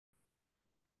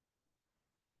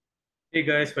Hey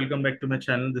guys, welcome back to my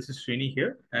channel. This is Srini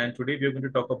here, and today we are going to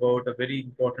talk about a very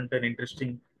important and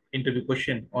interesting interview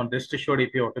question on rest assured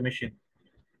API automation.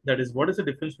 That is, what is the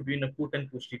difference between a put and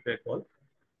push API call?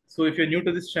 So, if you're new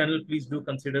to this channel, please do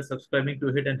consider subscribing to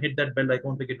it and hit that bell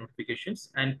icon to get notifications.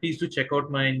 And please do check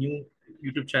out my new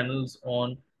YouTube channels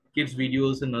on kids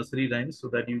videos and nursery rhymes so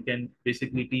that you can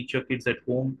basically teach your kids at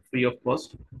home free of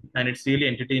cost. And it's really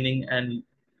entertaining and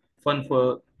fun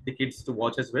for the kids to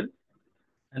watch as well.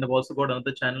 And I've also got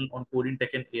another channel on coding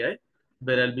tech and AI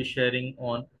where I'll be sharing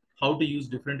on how to use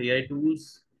different AI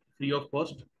tools free of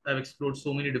cost. I've explored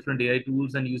so many different AI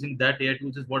tools, and using that AI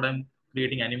tools is what I'm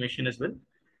creating animation as well.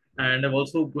 And I'm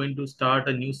also going to start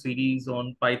a new series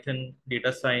on Python,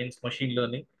 data science, machine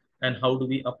learning, and how do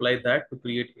we apply that to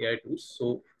create AI tools.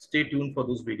 So stay tuned for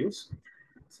those videos.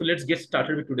 So let's get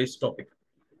started with today's topic.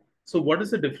 So what is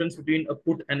the difference between a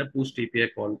put and a post API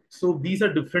call? So these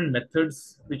are different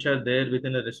methods which are there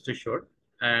within a rest assured.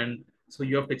 And so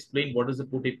you have to explain what is a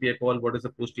put API call, what is a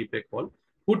post API call.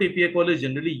 Put API call is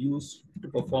generally used to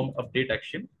perform update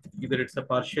action. Either it's a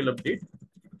partial update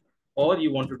or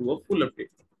you want to do a full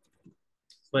update.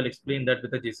 So I'll explain that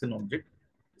with a JSON object.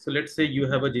 So let's say you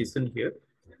have a JSON here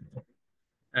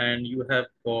and you have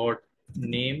got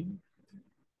name.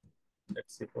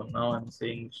 Let's say for now I'm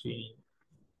saying Srini.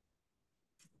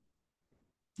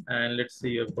 And let's say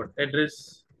you've got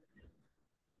address.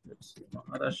 Let's say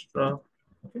Maharashtra.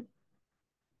 Okay.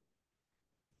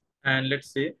 And let's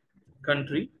say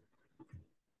country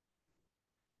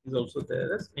is also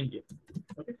there as India.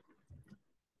 Okay.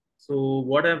 So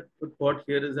what I've got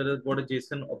here is that I've got a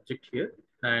JSON object here,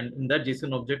 and in that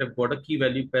JSON object, I've got a key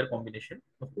value pair combination.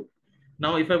 Okay.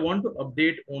 Now, if I want to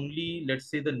update only, let's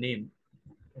say the name.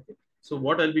 Okay. So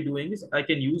what I'll be doing is I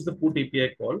can use the put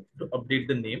API call to update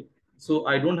the name. So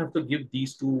I don't have to give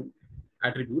these two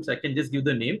attributes. I can just give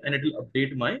the name and it will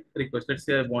update my request. Let's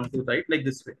say I want to write like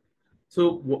this way.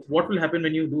 So what will happen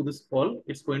when you do this call?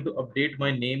 It's going to update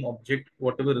my name object,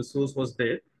 whatever resource was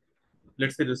there.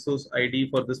 Let's say resource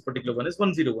ID for this particular one is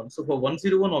 101. So for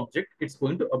 101 object, it's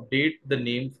going to update the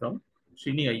name from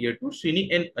Srini Iyer to Srini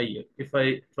N Iyer. If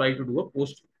I try to do a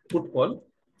post put call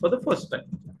for the first time.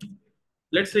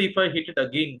 Let's say if I hit it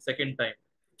again, second time,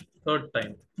 third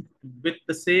time, with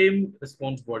the same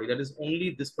response body, that is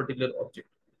only this particular object.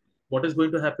 What is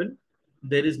going to happen?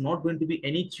 There is not going to be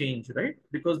any change, right?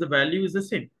 Because the value is the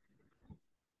same.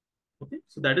 Okay,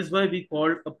 so that is why we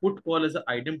called a put call as an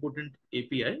idempotent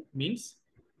API, means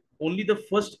only the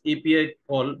first API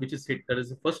call, which is hit, that is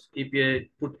the first API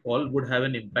put call, would have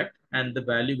an impact and the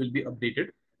value will be updated.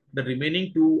 The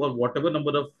remaining two or whatever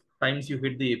number of times you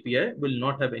hit the API will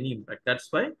not have any impact.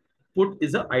 That's why put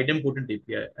is a idempotent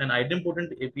API. An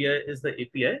idempotent API is the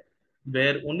API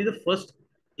where only the first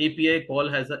API call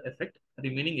has an effect.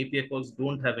 Remaining API calls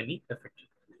don't have any effect.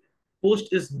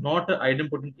 Post is not an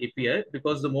idempotent API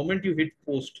because the moment you hit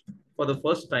post for the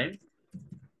first time,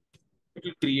 it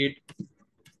will create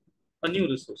a new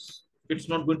resource. It's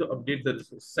not going to update the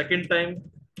resource. Second time,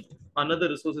 another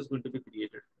resource is going to be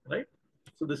created, right?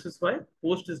 So this is why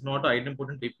post is not an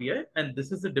idempotent API, and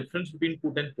this is the difference between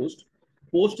put and post.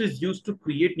 Post is used to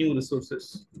create new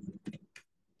resources,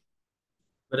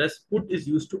 whereas put is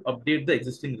used to update the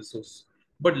existing resource.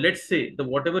 But let's say the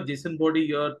whatever JSON body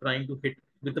you're trying to hit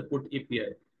with the put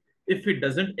API, if it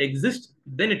doesn't exist,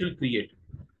 then it will create.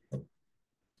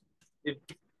 If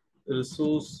the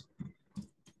resource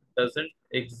doesn't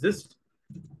exist,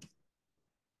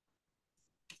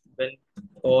 when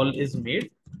call is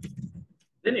made,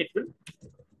 then it will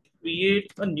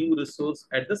create a new resource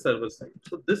at the server side.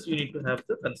 So this you need to have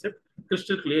the concept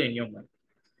crystal clear in your mind.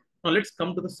 Now let's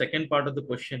come to the second part of the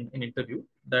question in interview,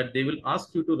 that they will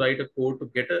ask you to write a code to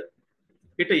get a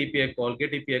get API call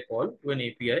to an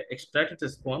API, extract its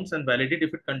response and validate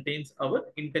if it contains our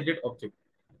intended object.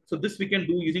 So this we can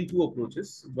do using two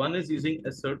approaches. One is using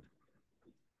assert,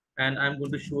 and I'm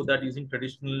going to show that using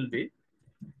traditional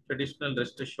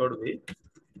rest assured way.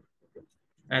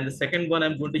 And the second one,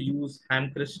 I'm going to use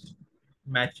Hamcrest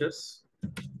matchers.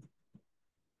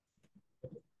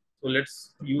 So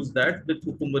let's use that with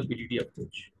Cucumber BDD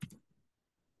approach.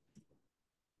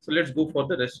 So let's go for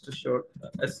the rest assured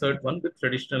assert one with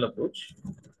traditional approach.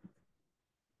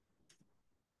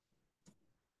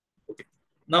 Okay.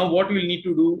 Now what you will need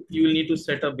to do, you will need to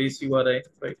set a base URI,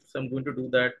 right? So I'm going to do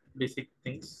that basic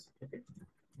things. Okay.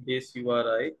 Base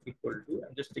URI equal to,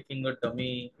 I'm just taking a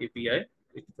dummy API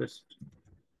request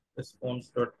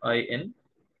response.in.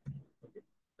 Okay.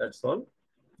 That's all.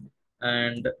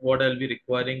 And what I'll be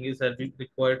requiring is I'll be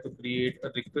required to create a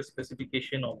request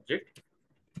specification object,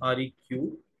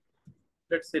 REQ,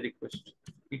 let's say request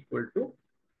equal to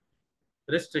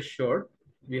rest assured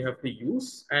we have to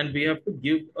use, and we have to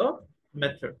give a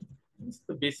method.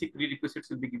 The basic prerequisites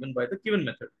will be given by the given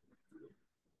method.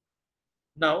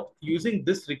 Now, using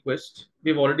this request,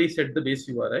 we've already set the base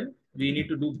URI. We need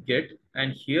to do get,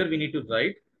 and here we need to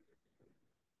write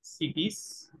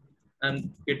cities.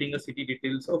 I'm getting a city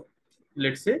details of,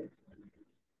 let's say,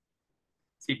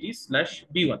 cities slash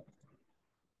B1,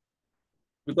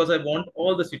 because I want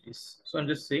all the cities. So I'm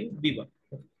just saying B1.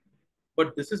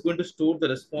 But this is going to store the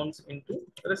response into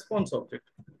a response object.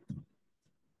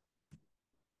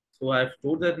 So I've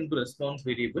stored that into response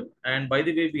variable. And by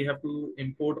the way, we have to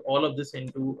import all of this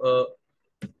into a,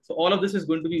 so all of this is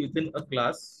going to be within a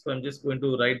class. So I'm just going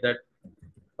to write that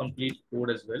complete code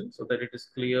as well, so that it is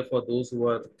clear for those who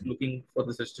are looking for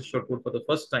this REST assured code for the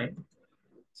first time.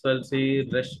 So I'll say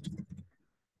REST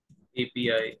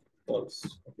API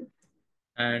calls. Okay.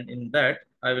 And in that,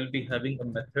 I will be having a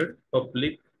method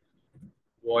public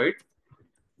void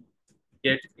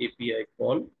get API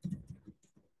call.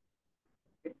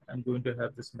 Okay. I'm going to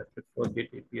have this method for get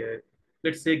API.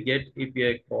 Let's say get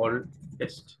API call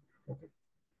test. Okay.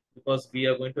 Because we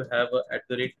are going to have a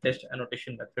 @test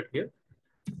annotation method here.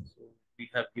 So we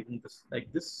have given this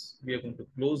like this. We are going to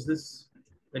close this.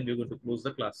 Then we're going to close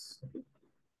the class. Okay.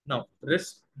 Now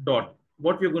rest dot.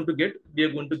 What we are going to get? We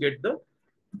are going to get the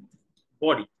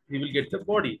body. We will get the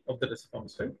body of the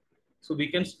response, right? So we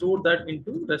can store that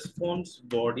into response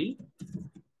body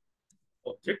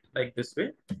object like this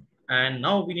way. And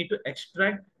now we need to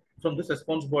extract from this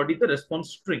response body the response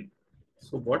string.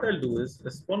 So what I'll do is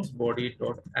response body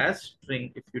dot as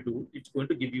string. If you do, it's going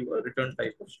to give you a return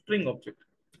type of string object.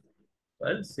 So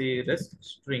I'll say rest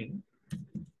string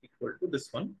equal to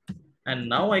this one. And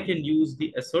now I can use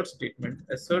the assert statement,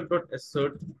 assert dot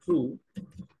assert true.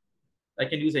 I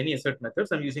can use any assert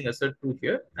methods. I'm using assert true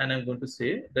here, and I'm going to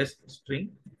say rest string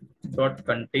dot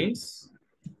contains,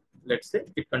 let's say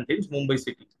it contains Mumbai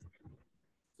city.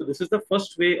 So this is the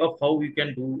first way of how you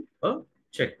can do a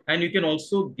check. And you can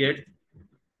also get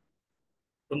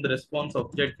from the response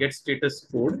object get status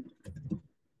code.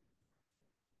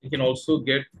 You can also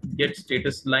get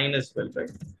status line as well,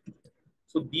 right?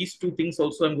 So these two things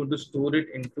also I'm going to store it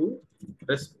into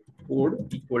rest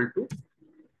code equal to,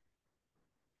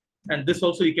 and this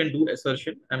also you can do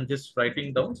assertion. I'm just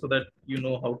writing down so that you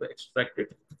know how to extract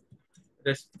it.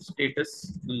 Rest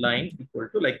status line equal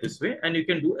to like this way, and you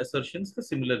can do assertions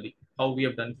similarly how we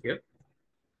have done here.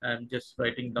 I'm just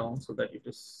writing down so that it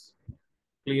is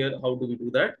clear how do we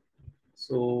do that.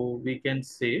 So we can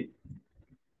say,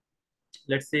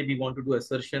 let's say we want to do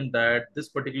assertion that this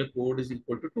particular code is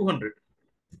equal to 200.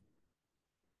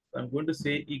 So I'm going to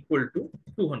say equal to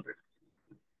 200.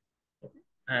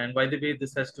 And by the way,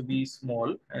 this has to be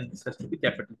small and this has to be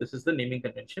capital. This is the naming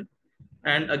convention.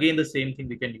 And again, the same thing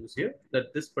we can use here,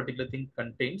 that this particular thing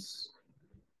contains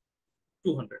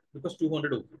 200 because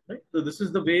 200 okay, right? So this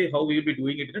is the way how we will be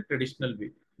doing it in a traditional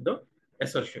way, the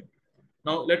assertion.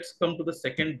 Now let's come to the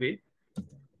second way.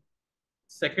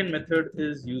 Second method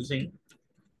is using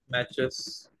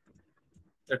matches,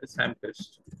 that is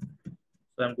Hamcrest.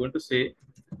 So I'm going to say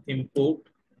import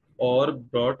or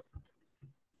dot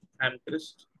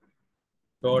Hamcrest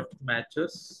dot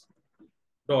matches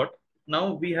dot.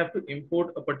 Now we have to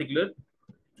import a particular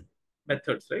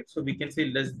methods, right? So we can say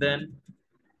less than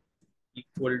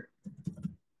equal.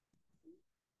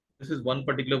 This is one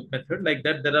particular method. Like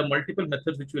that, there are multiple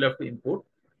methods which we'll have to import.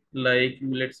 Like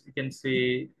we can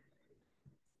say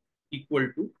equal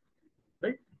to,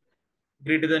 right?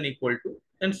 Greater than equal to,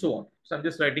 and so on. So I'm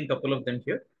just writing a couple of them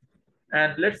here.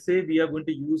 And let's say we are going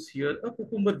to use here a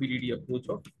Cucumber BDD approach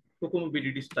of Cucumber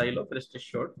BDD style of rest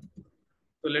assured.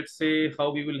 So let's say how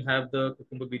we will have the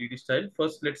Cucumber BDD style.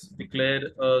 First, let's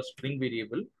declare a string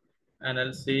variable, and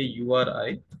I'll say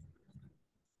URI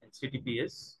and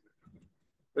CTPS.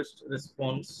 First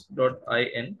response dot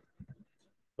in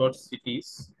dot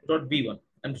cities dot v1.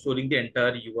 I'm storing the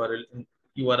entire URL in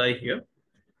URI here.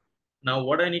 Now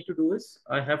what I need to do is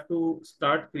I have to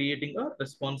start creating a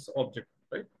response object,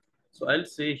 right? So I'll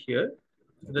say here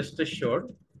rest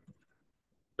assured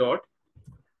dot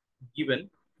given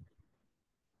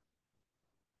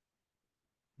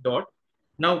dot.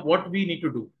 Now what we need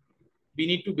to do? We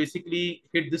need to basically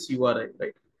hit this URI,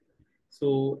 right?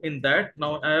 So in that,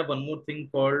 now I have one more thing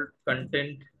called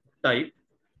content type.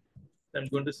 I'm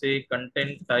going to say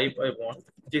content type I want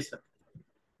JSON.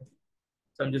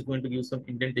 So I'm just going to give some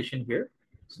indentation here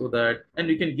so that, and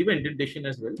you can give an indentation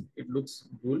as well. It looks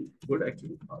good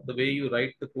actually. The way you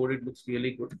write the code, it looks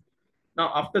really good.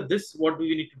 Now after this, what do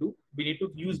we need to do? We need to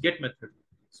use get method.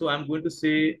 So I'm going to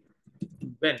say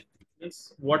when,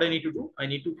 means what I need to do. I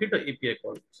need to hit an API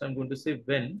call. So I'm going to say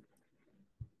when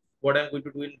what I'm going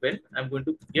to do in when, I'm going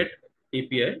to get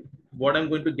API. What I'm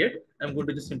going to get, I'm going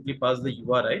to just simply pass the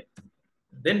URI.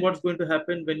 Then what's going to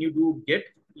happen when you do get,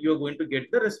 you're going to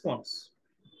get the response.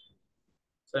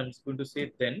 So I'm just going to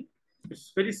say then.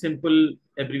 It's very simple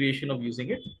abbreviation of using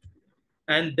it.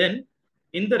 And then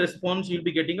in the response, you'll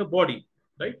be getting a body,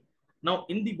 right? Now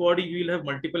in the body, you will have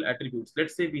multiple attributes.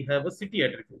 Let's say we have a city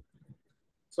attribute.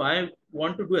 So I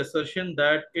want to do assertion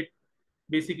that it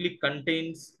basically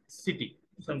contains city.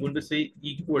 So I'm going to say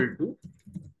equal to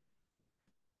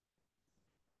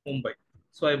Mumbai.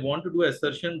 So I want to do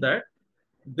assertion that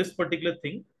this particular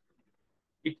thing,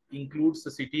 it includes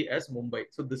the city as Mumbai.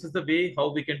 So this is the way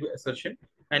how we can do assertion.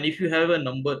 And if you have a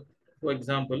number, for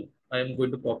example, I am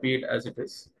going to copy it as it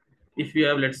is. If you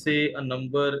have, let's say, a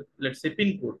number, let's say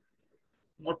pin code,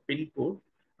 not pin code.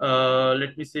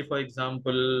 Let me say, for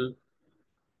example,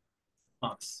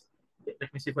 marks.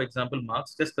 Let me say, for example,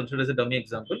 marks. Just consider as a dummy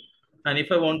example. And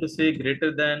if I want to say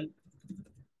greater than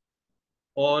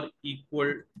or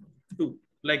equal to,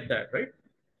 like that, right?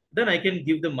 Then I can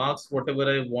give the marks whatever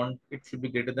I want. It should be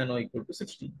greater than or equal to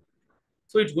 60.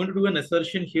 So it's going to do an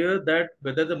assertion here that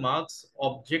whether the marks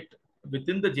object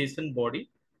within the JSON body,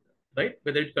 right,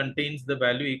 whether it contains the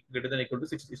value greater than or equal to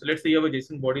 60. So let's say you have a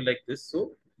JSON body like this.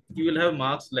 So you will have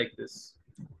marks like this.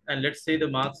 And let's say the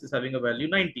marks is having a value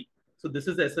 90. So this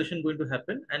is the assertion going to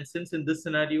happen. And since in this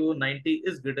scenario, 90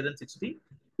 is greater than 60,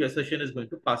 your assertion is going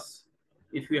to pass.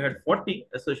 If you had 40,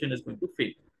 assertion is going to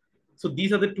fail. So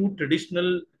these are the two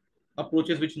traditional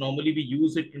approaches which normally we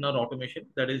use it in our automation.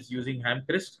 That is using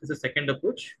Hamcrest is the second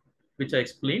approach, which I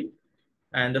explained.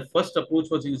 And the first approach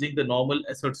was using the normal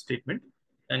assert statement.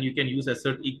 And you can use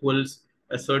assert equals,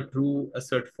 assert true,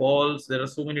 assert false. There are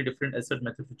so many different assert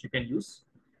methods which you can use,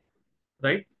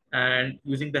 right? And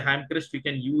using the Hamcrest, you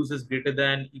can use as greater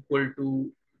than, equal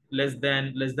to, less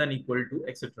than equal to,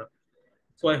 etc.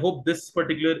 So I hope this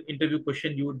particular interview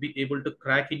question you would be able to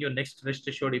crack in your next rest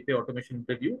assured API automation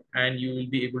interview, and you will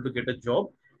be able to get a job.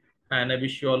 And I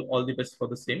wish you all the best for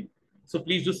the same. So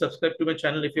please do subscribe to my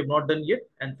channel if you have not done yet.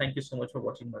 And thank you so much for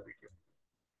watching my video.